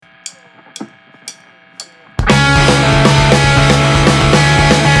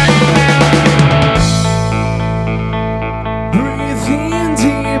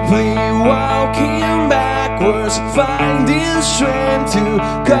backwards, finding strength to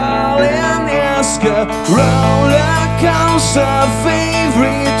call and ask a roller coaster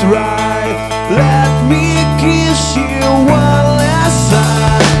favorite ride. Let me kiss you one last time.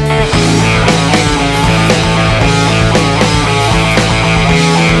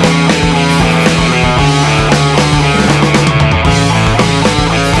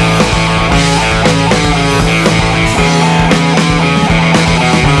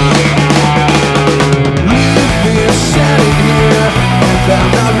 I'm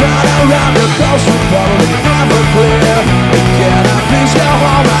not running around the coast, we're probably never clear. Can I please go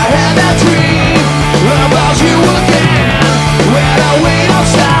home? I had that dream about you again. When I wait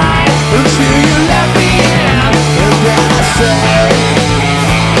outside until you let me in, and then I say,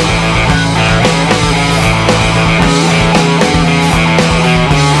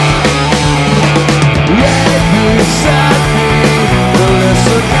 right beside me,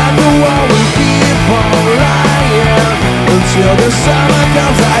 listen at the wall, we keep on lying until the summer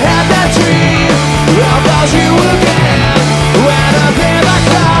comes. I had that dream about you again. When I did my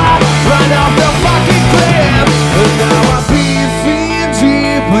car right off the fucking cliff, and now I'm beefing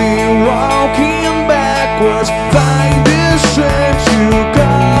deeply, walking backwards, finding strength to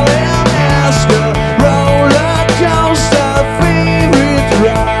call and ask a roller coaster favorite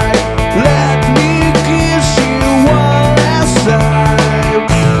ride. Let me kiss you one last time.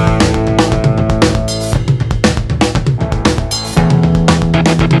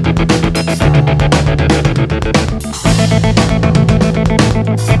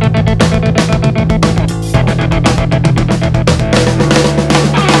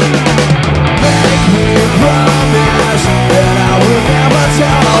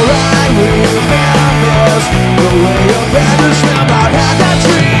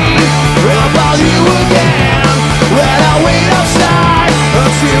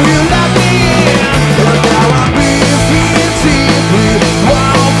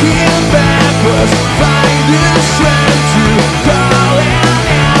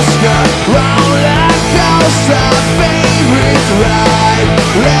 Roller coaster favorite ride.